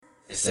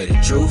They say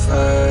the truth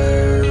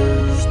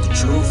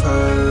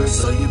hurts,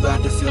 so you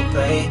about to feel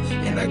pain.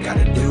 And I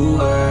gotta do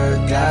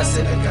work, God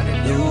said I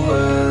gotta do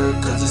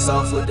work, cause it's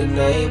off with the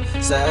name,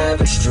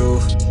 Savage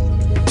Truth.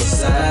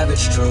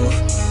 Savage Truth,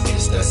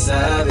 it's the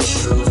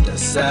savage truth, the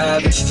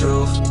savage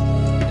truth.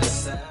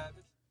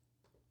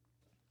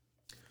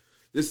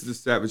 This is the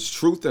Savage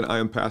Truth, and I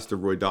am Pastor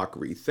Roy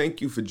Dockery.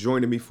 Thank you for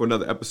joining me for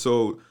another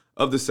episode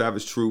of the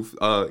Savage Truth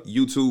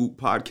YouTube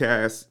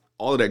podcast,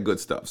 all of that good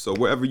stuff. So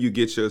wherever you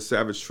get your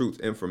Savage Truth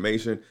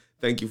information,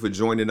 thank you for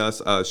joining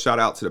us. Shout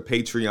out to the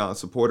Patreon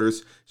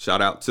supporters.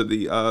 Shout out to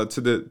the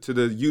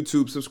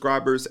YouTube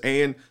subscribers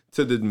and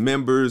to the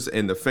members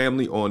and the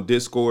family on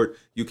Discord.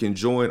 You can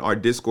join our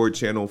Discord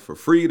channel for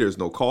free. There's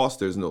no cost.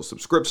 There's no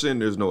subscription.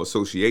 There's no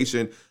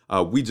association.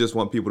 We just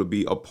want people to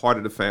be a part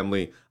of the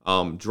family.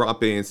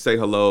 Drop in, say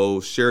hello,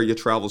 share your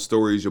travel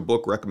stories, your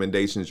book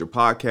recommendations, your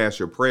podcast,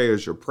 your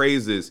prayers, your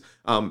praises,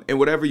 and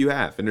whatever you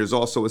have. And there's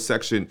also a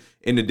section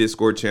in the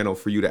Discord channel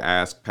for you to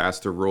ask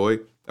Pastor Roy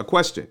a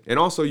question. And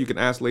also you can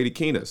ask Lady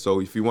Keena. So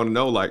if you want to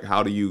know, like,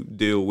 how do you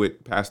deal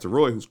with Pastor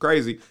Roy, who's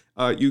crazy,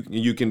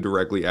 you can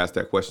directly ask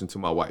that question to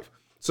my wife.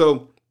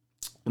 So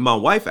my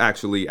wife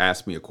actually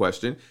asked me a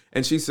question,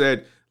 and she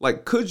said,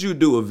 like, could you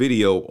do a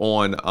video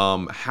on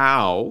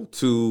how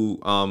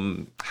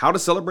to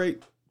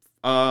celebrate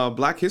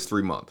Black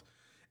History Month?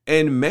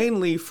 And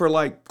mainly for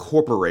like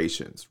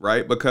corporations,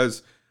 right?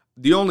 Because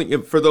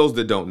for those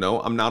that don't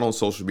know, I'm not on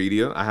social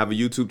media. I have a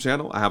YouTube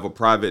channel. I have a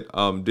private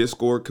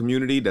Discord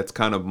community that's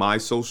kind of my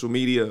social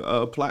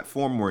media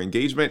platform or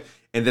engagement.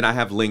 And then I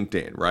have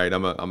LinkedIn, right?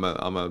 I'm a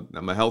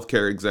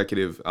healthcare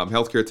executive,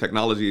 healthcare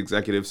technology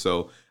executive.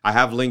 So I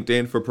have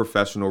LinkedIn for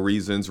professional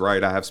reasons,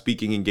 right? I have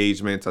speaking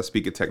engagements. I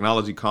speak at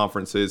technology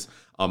conferences.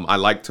 I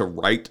like to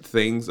write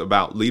things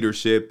about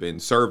leadership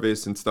and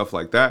service and stuff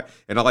like that.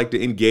 And I like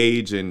to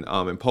engage and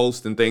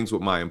post and things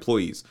with my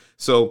employees.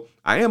 So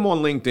I am on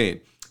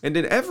LinkedIn. And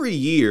then every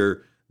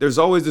year, there's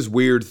always this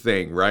weird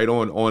thing, right,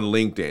 on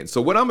LinkedIn. So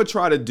what I'm going to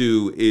try to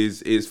do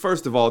is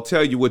first of all,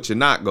 tell you what you're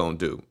not going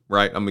to do,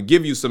 right? I'm going to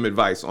give you some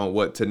advice on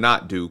what to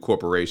not do,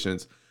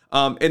 corporations,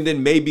 and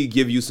then maybe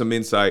give you some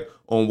insight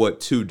on what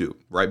to do,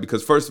 right?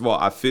 Because first of all,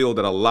 I feel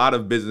that a lot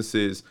of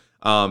businesses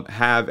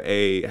have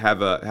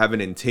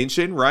an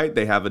intention, right?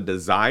 They have a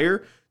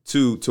desire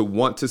to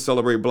want to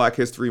celebrate Black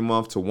History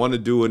Month, to want to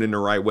do it in the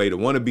right way, to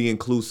want to be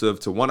inclusive,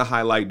 to want to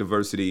highlight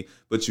diversity,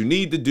 but you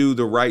need to do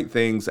the right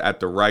things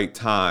at the right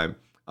time.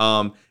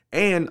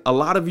 And a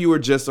lot of you are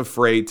just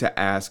afraid to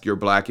ask your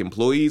Black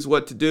employees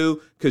what to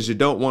do because you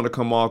don't want to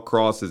come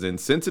across as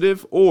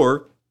insensitive,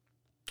 or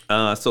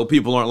so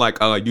people aren't like,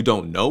 you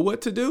don't know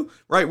what to do,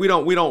 right? We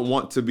don't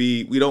want to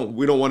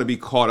be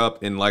caught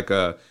up in like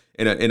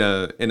in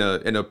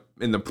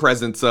the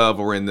presence of,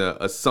 or in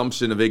the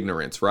assumption of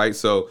ignorance, right?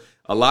 So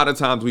a lot of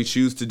times we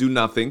choose to do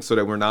nothing so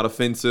that we're not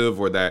offensive,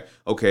 or that,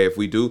 okay, if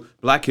we do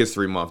Black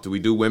History Month, do we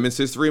do Women's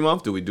History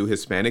Month? Do we do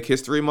Hispanic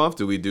History Month?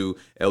 Do we do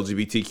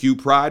LGBTQ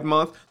Pride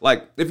Month?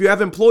 Like, if you have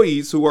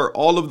employees who are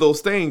all of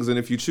those things, and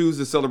if you choose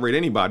to celebrate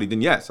anybody,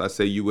 then yes, I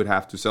say you would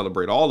have to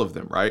celebrate all of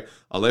them, right?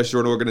 Unless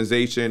you're an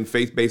organization,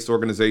 faith-based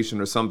organization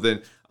or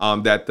something,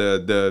 that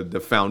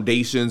the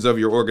foundations of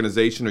your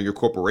organization or your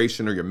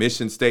corporation or your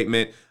mission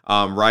statement,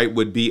 right,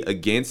 would be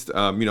against,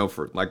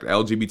 for like the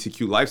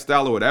LGBTQ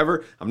lifestyle or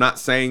whatever. I'm not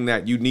saying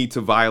that you need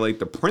to violate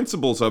the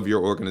principles of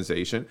your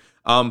organization.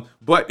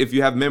 But if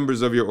you have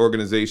members of your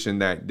organization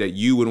that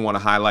you would want to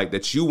highlight,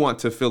 that you want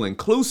to feel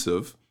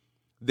inclusive,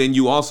 then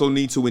you also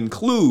need to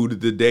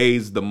include the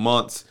days, the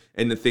months,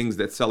 and the things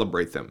that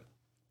celebrate them.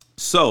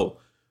 So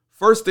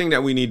first thing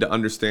that we need to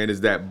understand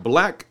is that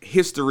Black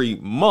History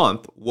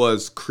Month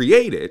was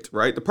created,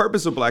 right? The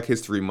purpose of Black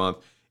History Month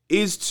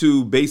is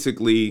to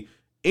basically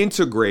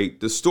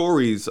integrate the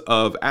stories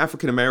of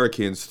African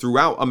Americans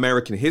throughout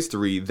American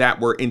history that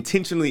were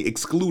intentionally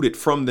excluded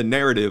from the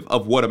narrative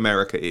of what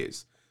America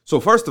is. So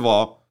first of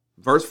all,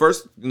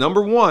 first,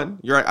 number one,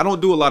 you're right, I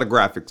don't do a lot of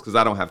graphics because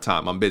I don't have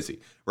time. I'm busy,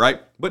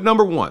 right? But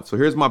number one, so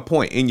here's my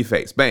point in your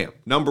face. Bam.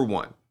 Number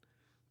one,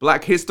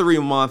 Black History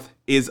Month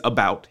is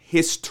about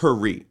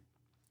history.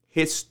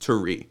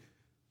 History.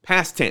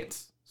 Past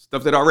tense.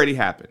 Stuff that already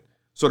happened.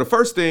 So the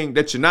first thing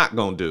that you're not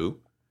going to do,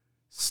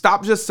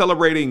 stop just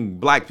celebrating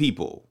Black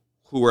people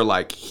who are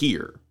like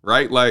here,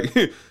 right? Like,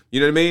 you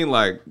know what I mean?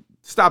 Like,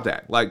 stop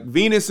that. Like,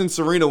 Venus and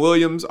Serena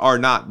Williams are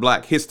not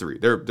Black history.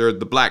 They're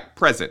the Black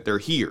present. They're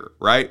here,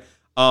 right?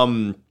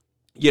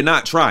 You're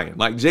not trying.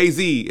 Like,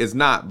 Jay-Z is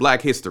not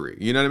Black history.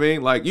 You know what I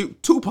mean?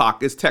 Like,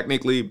 Tupac is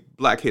technically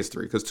Black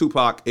history because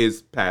Tupac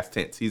is past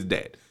tense. He's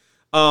dead.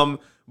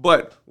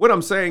 But what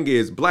I'm saying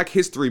is Black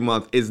History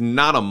Month is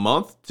not a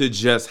month to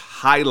just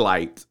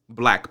highlight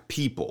Black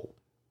people,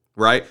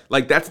 right?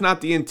 Like, that's not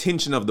the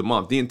intention of the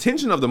month. The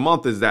intention of the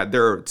month is that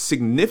there are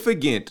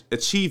significant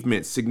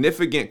achievements,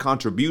 significant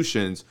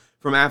contributions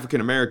from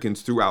African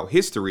Americans throughout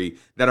history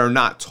that are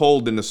not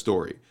told in the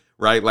story,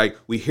 right? Like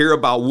we hear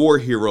about war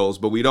heroes,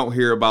 but we don't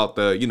hear about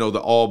the, you know,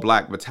 the all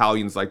black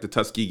battalions like the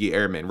Tuskegee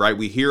Airmen, right?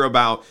 We hear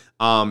about,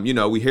 the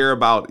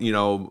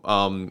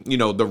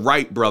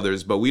Wright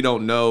brothers, but we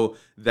don't know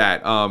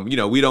that,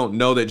 we don't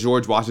know that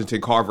George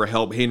Washington Carver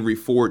helped Henry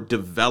Ford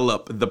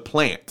develop the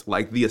plant,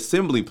 like the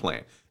assembly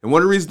plant. And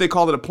one of the reasons they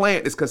call it a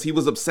plant is because he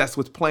was obsessed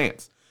with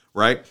plants,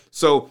 right?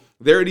 So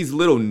there are these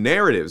little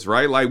narratives,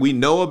 right? Like we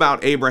know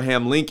about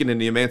Abraham Lincoln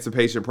and the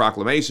Emancipation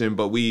Proclamation,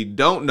 but we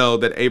don't know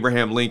that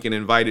Abraham Lincoln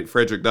invited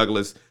Frederick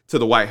Douglass to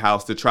the White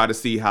House to try to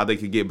see how they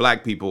could get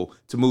black people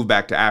to move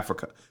back to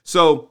Africa.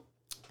 So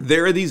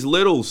there are these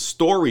little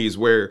stories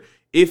where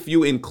if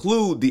you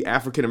include the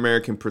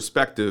African-American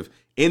perspective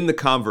in the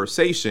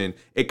conversation,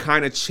 it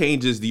kind of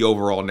changes the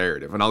overall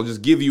narrative. And I'll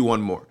just give you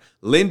one more.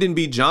 Lyndon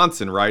B.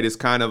 Johnson, right, is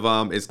kind of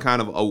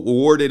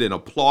awarded and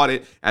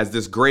applauded as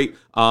this great,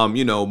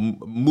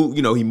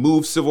 he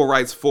moved civil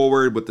rights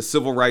forward with the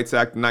Civil Rights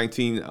Act in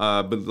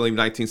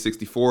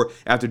 1964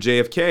 after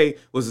JFK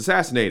was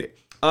assassinated.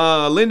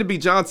 Lyndon B.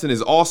 Johnson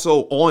is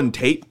also on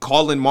tape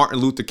calling Martin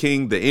Luther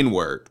King the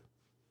N-word.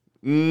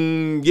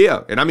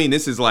 Yeah, and I mean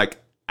this is like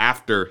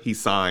after he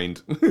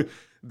signed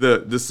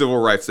the Civil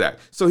Rights Act.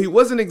 So he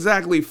wasn't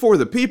exactly for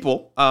the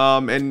people,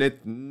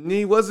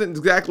 he wasn't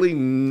exactly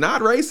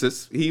not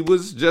racist.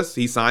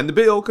 He signed the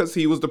bill because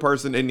he was the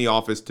person in the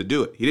office to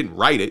do it. He didn't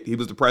write it. He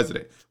was the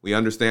president. We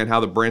understand how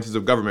the branches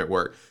of government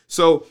work.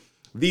 So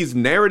these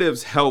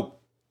narratives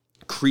help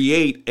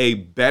create a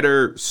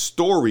better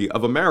story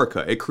of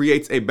America. It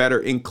creates a better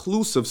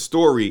inclusive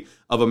story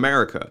of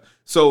America.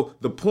 So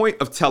the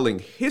point of telling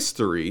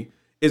history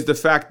is the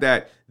fact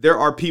that there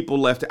are people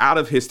left out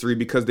of history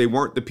because they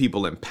weren't the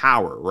people in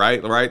power,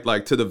 right?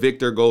 Like to the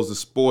victor goes the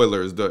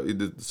spoilers,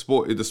 the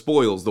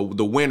spoils,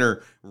 the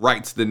winner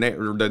writes the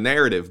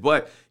narrative.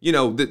 But,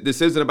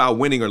 this isn't about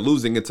winning or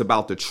losing. It's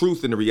about the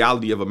truth and the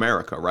reality of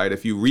America, right?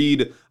 If you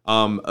read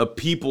a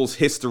people's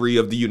history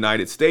of the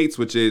United States,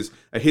 which is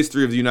a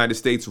history of the United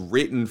States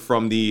written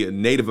from the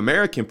Native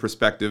American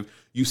perspective,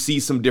 you see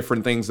some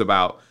different things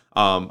about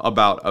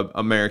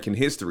American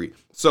history.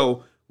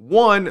 So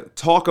one,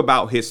 talk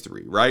about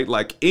history, right?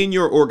 Like in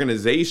your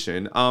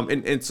organization.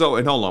 And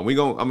hold on, I'm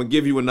gonna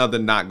give you another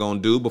not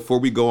gonna do before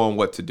we go on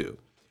what to do.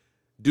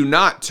 Do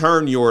not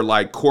turn your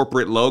like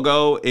corporate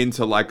logo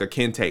into like a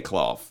kente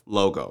cloth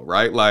logo,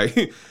 right?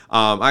 Like,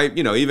 like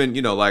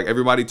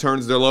everybody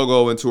turns their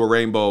logo into a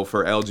rainbow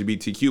for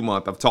LGBTQ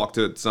month. I've talked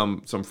to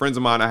some friends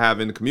of mine I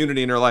have in the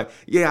community, and they're like,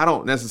 yeah, I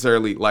don't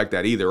necessarily like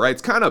that either, right?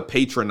 It's kind of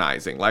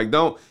patronizing. Like,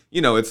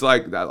 it's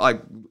like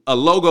a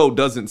logo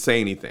doesn't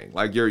say anything.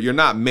 Like you're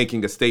not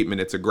making a statement.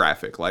 It's a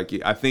graphic. Like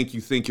I think you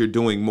think you're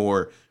doing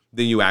more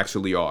than you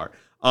actually are.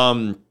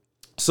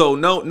 So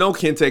no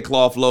kente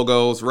cloth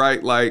logos,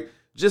 right? Like,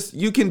 just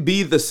you can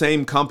be the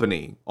same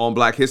company on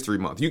Black History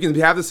Month. You can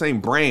have the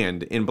same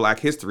brand in Black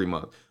History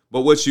Month.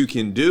 But what you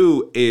can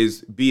do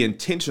is be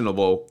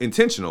intentional.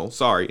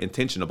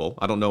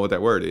 I don't know what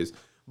that word is,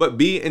 but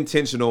be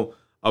intentional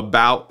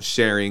about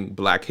sharing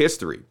Black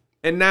history.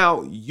 And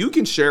now you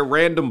can share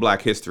random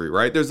Black history,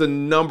 right? There's a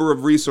number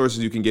of resources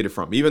you can get it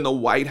from. Even the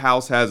White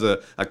House has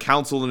a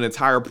council, an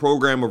entire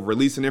program of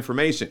releasing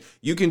information.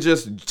 You can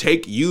just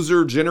take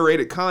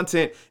user-generated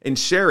content and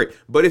share it.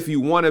 But if you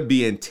want to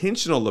be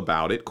intentional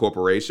about it,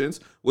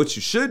 corporations, what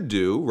you should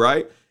do,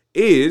 right,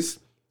 is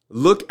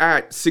look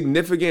at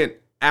significant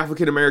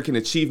African-American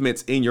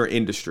achievements in your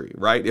industry,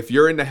 right? If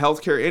you're in the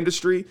healthcare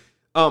industry,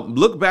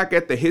 look back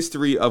at the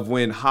history of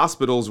when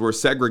hospitals were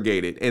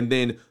segregated, and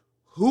then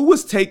who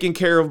was taking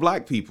care of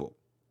Black people?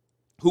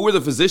 Who were the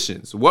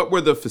physicians? What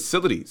were the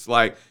facilities?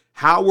 Like,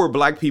 how were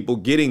Black people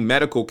getting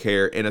medical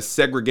care in a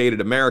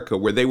segregated America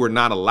where they were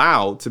not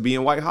allowed to be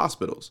in white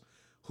hospitals?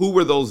 Who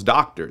were those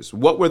doctors?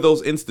 What were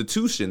those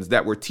institutions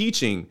that were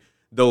teaching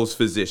those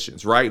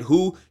physicians, right?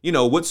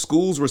 What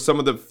schools were some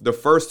of the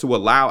first to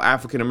allow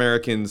African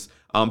Americans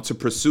to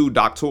pursue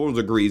doctoral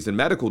degrees and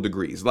medical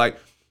degrees? Like,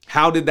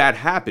 how did that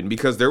happen?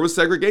 Because there was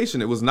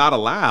segregation. It was not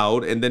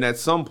allowed. And then at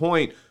some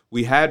point,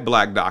 we had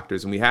Black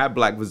doctors and we had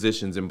Black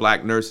physicians and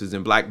Black nurses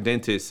and Black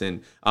dentists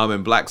and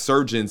Black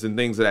surgeons and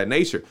things of that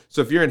nature.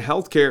 So if you're in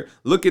healthcare,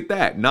 look at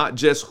that. Not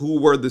just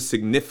who were the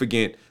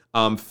significant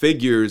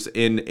figures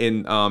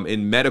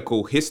in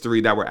medical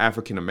history that were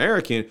African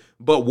American,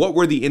 but what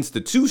were the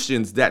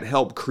institutions that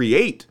helped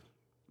create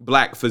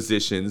Black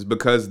physicians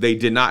because they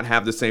did not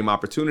have the same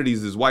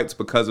opportunities as whites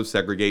because of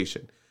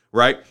segregation,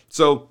 right?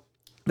 So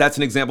that's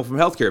an example from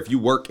healthcare. If you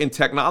work in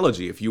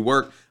technology, if you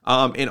work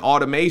in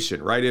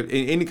automation, right, in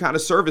any kind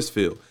of service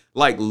field,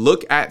 like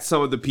look at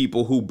some of the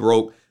people who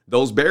broke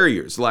those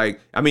barriers. Like,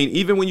 I mean,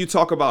 even when you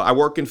talk about, I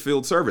work in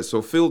field service.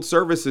 So field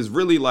service is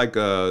really like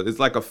it's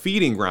like a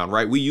feeding ground,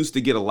 right? We used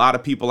to get a lot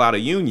of people out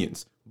of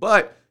unions,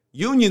 but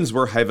unions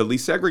were heavily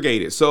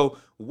segregated. So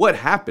what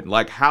happened?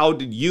 Like, how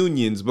did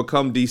unions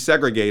become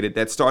desegregated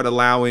that start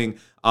allowing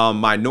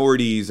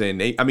minorities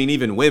and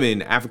even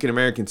women, African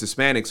Americans,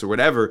 Hispanics, or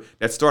whatever,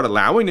 that start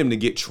allowing them to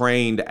get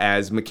trained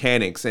as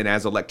mechanics and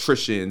as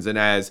electricians and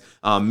as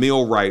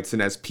millwrights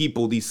and as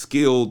people, these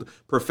skilled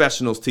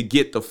professionals, to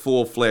get the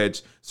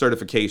full-fledged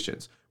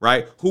certifications,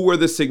 right? Who were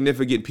the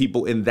significant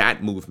people in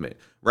that movement,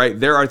 right?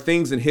 There are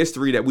things in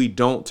history that we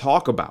don't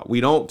talk about.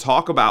 We don't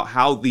talk about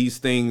how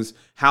things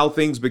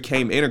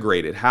became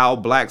integrated, how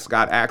blacks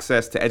got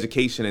access to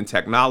education and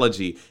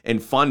technology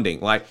and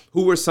funding. Like,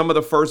 who were some of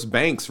the first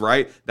banks,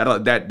 right,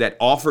 that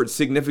offered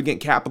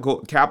significant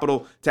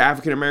capital to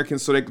African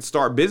Americans so they could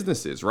start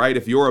businesses, right?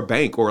 If you're a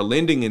bank or a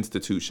lending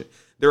institution,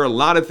 there are a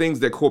lot of things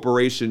that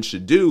corporations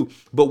should do,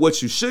 but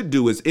what you should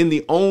do is in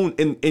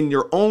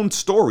your own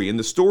story, in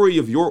the story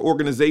of your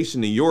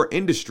organization, in your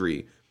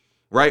industry,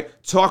 right?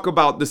 Talk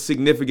about the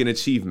significant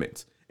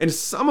achievements. And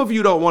some of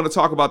you don't want to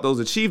talk about those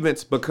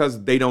achievements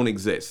because they don't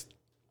exist,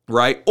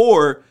 right?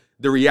 Or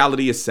the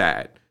reality is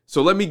sad.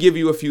 So let me give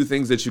you a few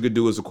things that you could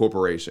do as a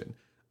corporation.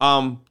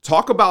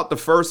 Talk about the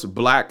first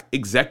black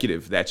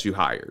executive that you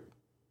hired.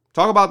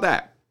 Talk about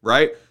that,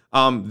 right?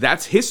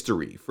 That's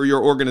history for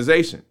your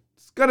organization.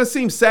 It's going to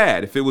seem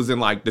sad if it was in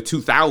like the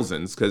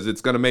 2000s because it's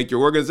going to make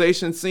your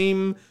organization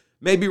seem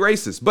maybe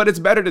racist, but it's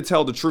better to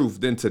tell the truth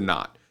than to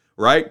not,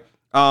 right?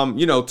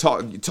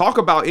 Talk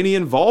about any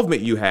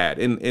involvement you had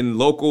in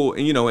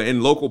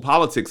local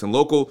politics and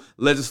local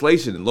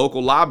legislation and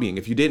local lobbying.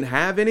 If you didn't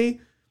have any,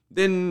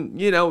 then,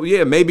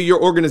 maybe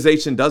your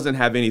organization doesn't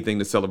have anything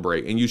to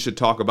celebrate and you should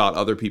talk about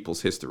other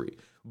people's history.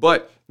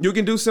 But you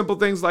can do simple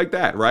things like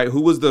that, right?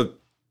 Who was the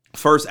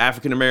first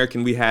African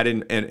American we had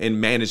in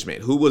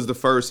management? Who was the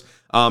first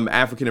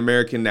African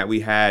American that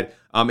we had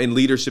in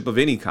leadership of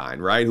any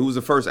kind, right? Who was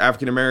the first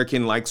African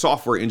American like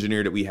software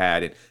engineer that we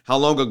had, and how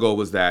long ago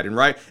was that? And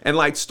right, and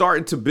like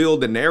starting to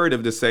build a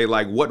narrative to say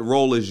like, what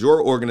role is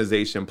your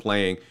organization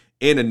playing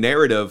in a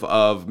narrative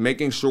of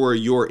making sure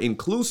you're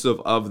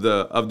inclusive of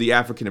the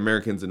African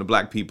Americans and the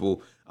black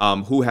people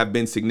who have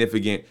been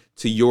significant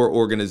to your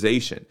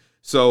organization.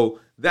 So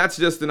that's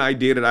just an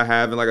idea that I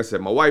have. And like I said,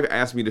 my wife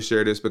asked me to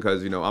share this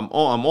because, I'm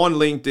on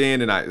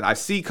LinkedIn and I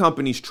see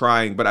companies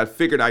trying, but I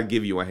figured I'd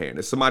give you a hand.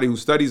 As somebody who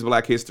studies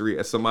Black history,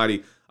 as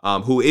somebody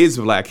who is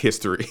Black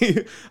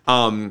history,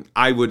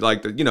 I would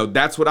like to,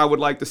 that's what I would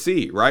like to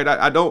see, right?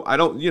 I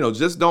don't,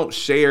 just don't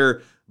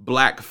share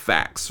Black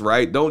facts,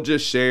 right? Don't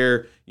just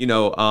share,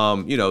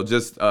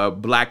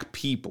 Black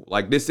people.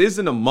 Like, this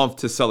isn't a month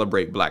to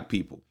celebrate Black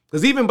people.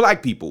 Because even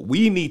Black people,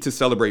 we need to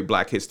celebrate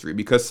Black history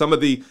because some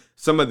of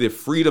the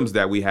freedoms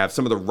that we have,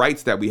 some of the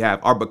rights that we have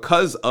are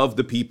because of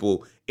the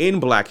people in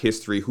Black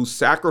history who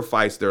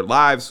sacrificed their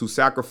lives, who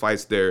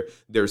sacrificed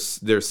their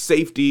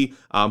safety,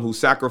 who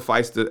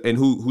sacrificed and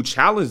who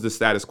challenged the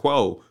status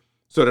quo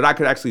so that I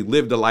could actually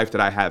live the life that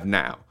I have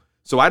now.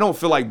 So I don't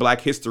feel like Black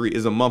history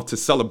is a month to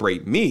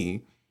celebrate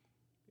me.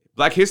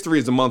 Black history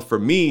is a month for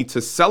me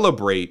to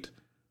celebrate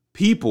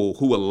people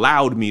who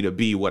allowed me to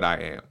be what I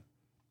am.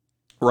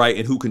 Right,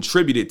 and who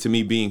contributed to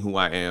me being who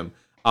I am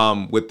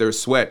with their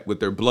sweat, with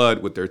their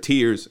blood, with their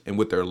tears, and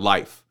with their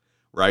life,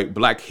 right?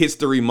 Black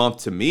History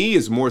Month to me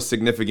is more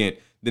significant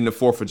than the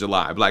 4th of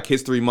July. Black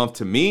History Month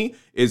to me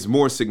is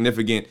more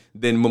significant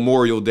than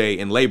Memorial Day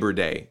and Labor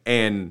Day.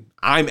 And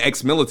I'm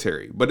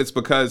ex-military, but it's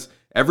because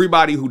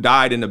everybody who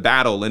died in a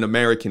battle in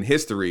American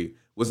history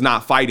was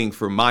not fighting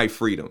for my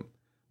freedom.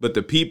 But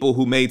the people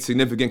who made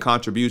significant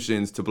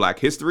contributions to Black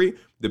history,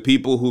 the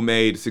people who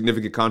made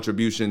significant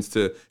contributions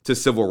to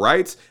civil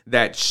rights,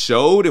 that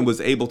showed and was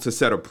able to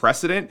set a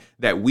precedent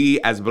that we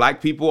as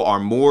Black people are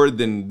more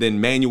than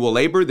manual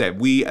labor, that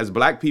we as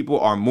Black people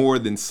are more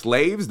than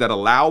slaves, that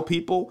allow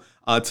people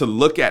to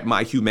look at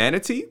my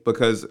humanity,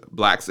 because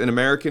Blacks in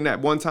America at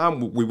one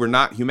time, we were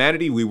not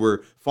humanity. We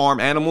were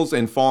farm animals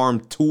and farm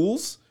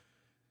tools.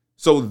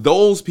 So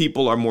those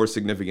people are more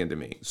significant to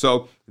me.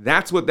 So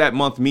that's what that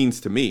month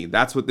means to me.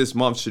 That's what this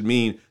month should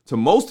mean to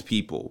most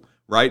people,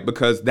 right?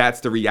 Because that's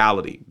the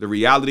reality. The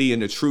reality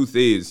and the truth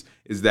is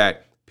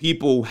that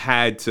people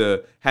had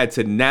to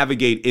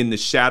navigate in the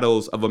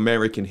shadows of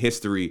American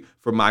history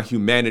for my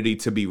humanity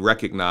to be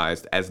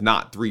recognized as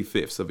not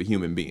 3/5 of a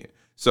human being.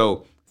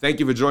 So thank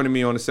you for joining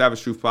me on the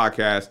Savage Truth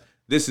Podcast.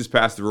 This is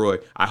Pastor Roy.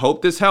 I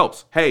hope this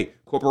helps. Hey,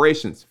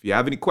 corporations, if you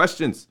have any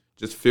questions,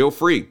 just feel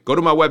free. Go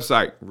to my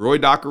website,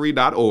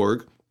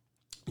 roydockery.org.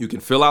 You can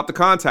fill out the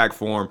contact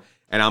form,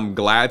 and I'm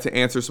glad to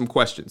answer some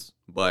questions.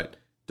 But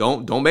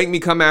don't make me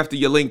come after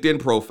your LinkedIn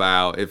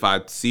profile if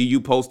I see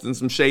you posting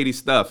some shady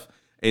stuff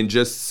and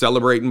just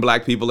celebrating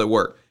Black people at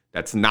work.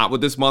 That's not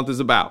what this month is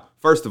about.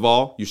 First of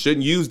all, you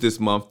shouldn't use this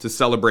month to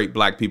celebrate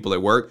Black people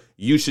at work.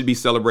 You should be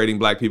celebrating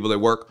Black people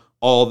at work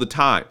all the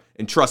time.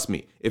 And trust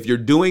me, if you're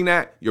doing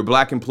that, your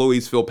Black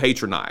employees feel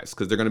patronized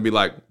because they're going to be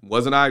like,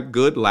 wasn't I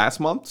good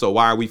last month? So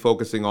why are we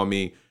focusing on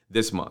me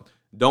this month?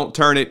 Don't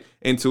turn it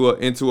into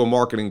a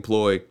marketing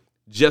ploy.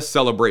 Just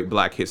celebrate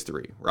Black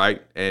history,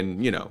 right?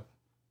 And,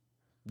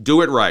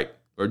 do it right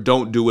or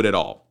don't do it at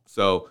all.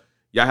 So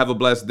y'all have a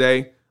blessed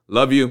day.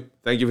 Love you.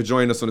 Thank you for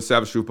joining us on the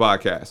Savage Truth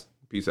Podcast.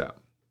 Peace out.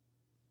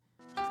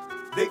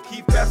 They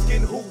keep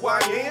asking who I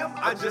am,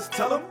 I just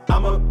tell them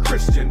I'm a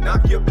Christian.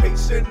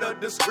 Occupation, a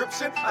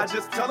description, I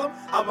just tell them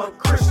I'm a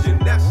Christian.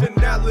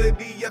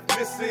 Nationality,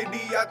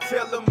 ethnicity, I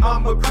tell them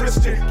I'm a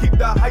Christian. Keep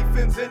the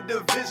hyphens in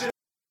division,